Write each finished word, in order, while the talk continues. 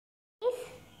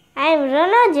I'm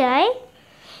RANAJOY.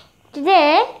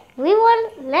 Today we will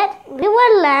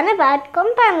learn about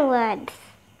compound words.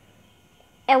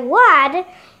 A word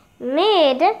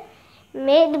made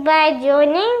by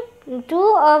joining two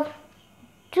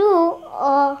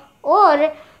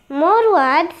or more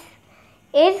words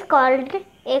is called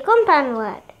a compound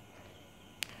word.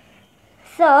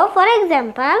 So, for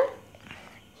example,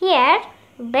 here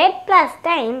bed plus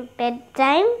time,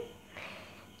 bedtime,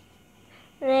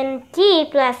 and tea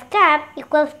plus cup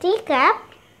equals teacup,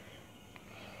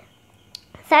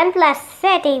 sun plus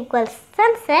set equals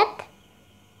sunset,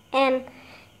 and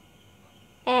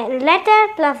letter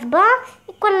plus box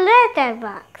equals letter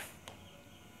box.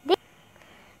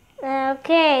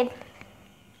 Okay,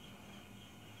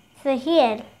 so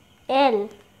here L,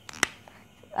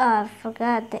 I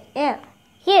forgot the L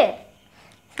here.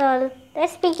 So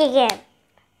let's speak again.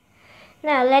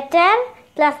 Now letter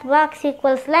plus box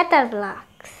equals letter box.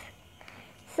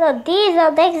 So these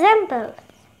are the examples.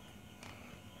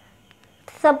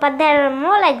 But there are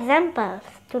more examples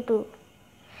to do.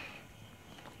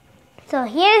 So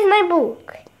here is my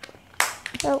book.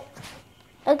 So,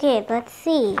 okay, let's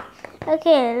see.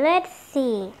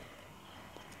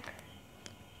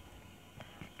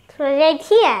 So right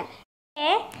here,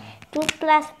 okay, tooth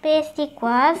plus paste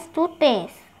equals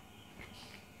toothpaste.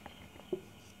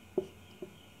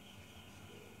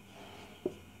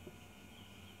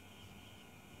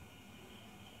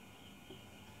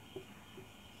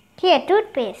 Here,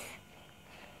 toothpaste.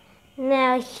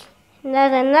 Now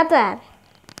another.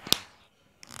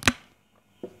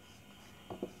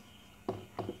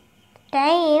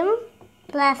 Time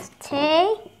plus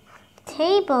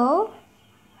table.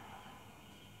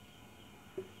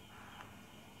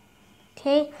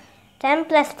 Okay, time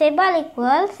plus table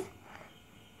equals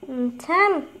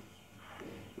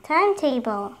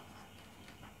timetable.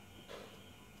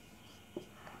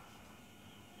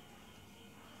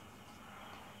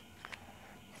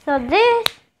 So this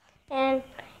and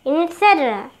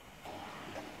etc.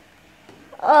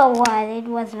 Oh, what? It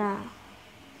was wrong.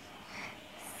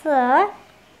 So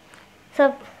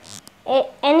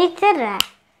and etc.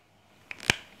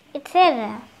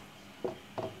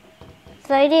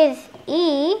 So it is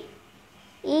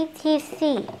etc.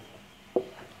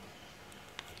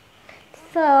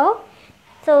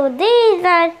 So these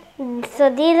are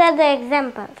the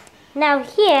examples. Now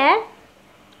here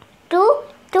two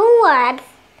words.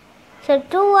 So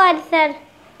two words are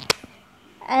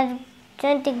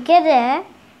joined together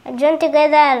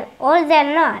or they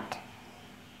are not.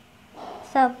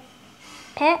 So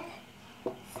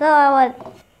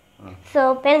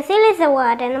pencil is a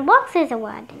word and a box is a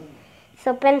word.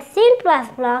 So pencil plus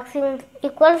box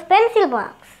equals pencil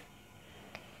box.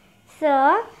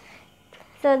 So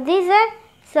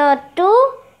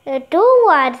two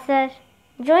words are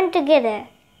joined together.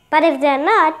 But if they are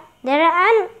not, they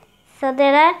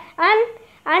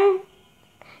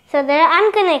are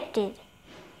unconnected.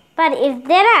 But if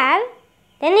there are,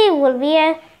 then it will be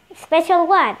a special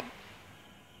word,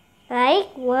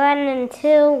 like 1 and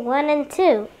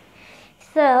 2.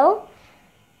 So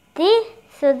these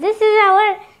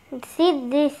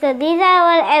are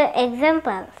our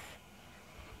examples.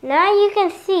 Now you can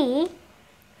see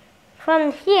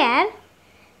from here,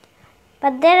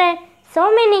 but there are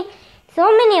so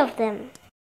many of them.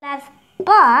 Plus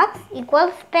box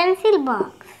equals pencil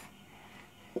box.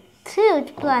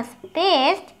 Tooth plus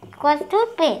paste equals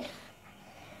toothpaste.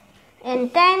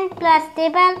 And time plus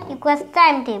table equals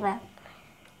timetable.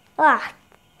 Ah,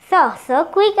 so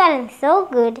quick and so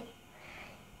good.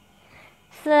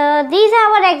 So these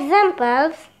are our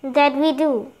examples that we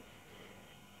do.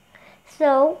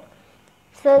 So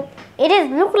it is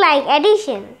look like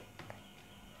addition,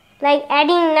 like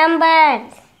adding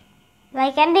numbers.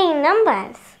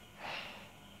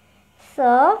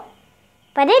 So,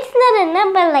 but it's not a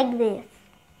number like this.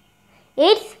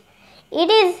 It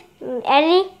is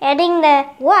adding the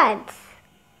words.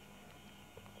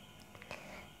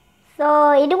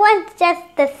 So it was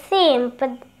just the same,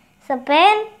 but so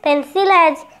pencil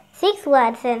has 6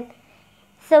 words, and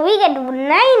so we get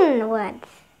 9 words.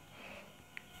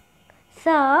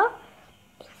 So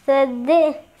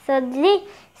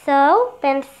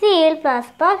pencil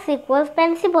plus box equals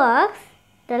pencil box,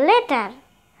 the letter.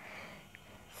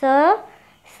 So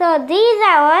these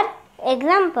are our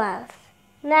examples.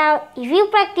 Now, if you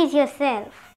practice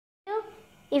yourself,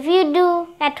 if you do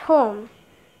at home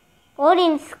or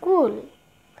in school,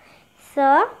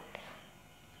 so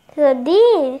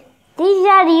these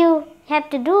are you have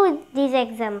to do these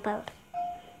examples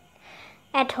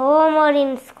at home or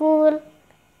in school.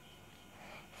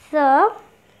 So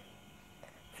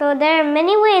there are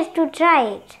many ways to try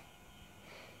it.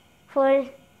 for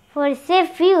say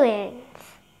few ends.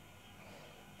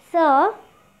 So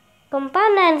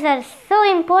compound nouns are so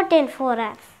important for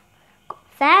us.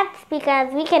 That's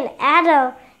because we can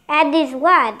add these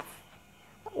words,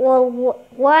 or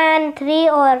 1, 3,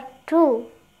 or 2.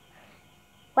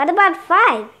 What about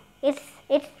 5?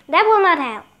 That will not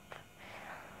help.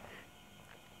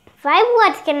 5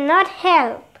 words cannot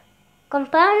help.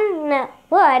 Compound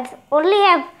words only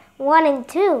have 1 and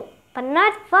 2, but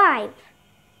not 5,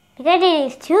 because it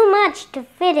is too much to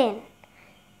fit in.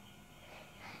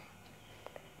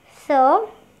 So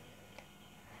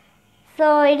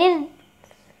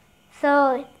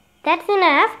that's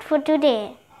enough for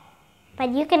today, but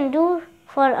you can do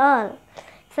for all.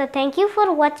 So thank you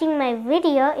for watching my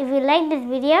video. If you like this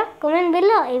video, comment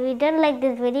below. If you don't like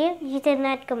this video, you should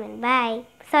not comment. Bye.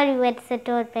 Sorry, it's a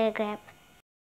short paragraph.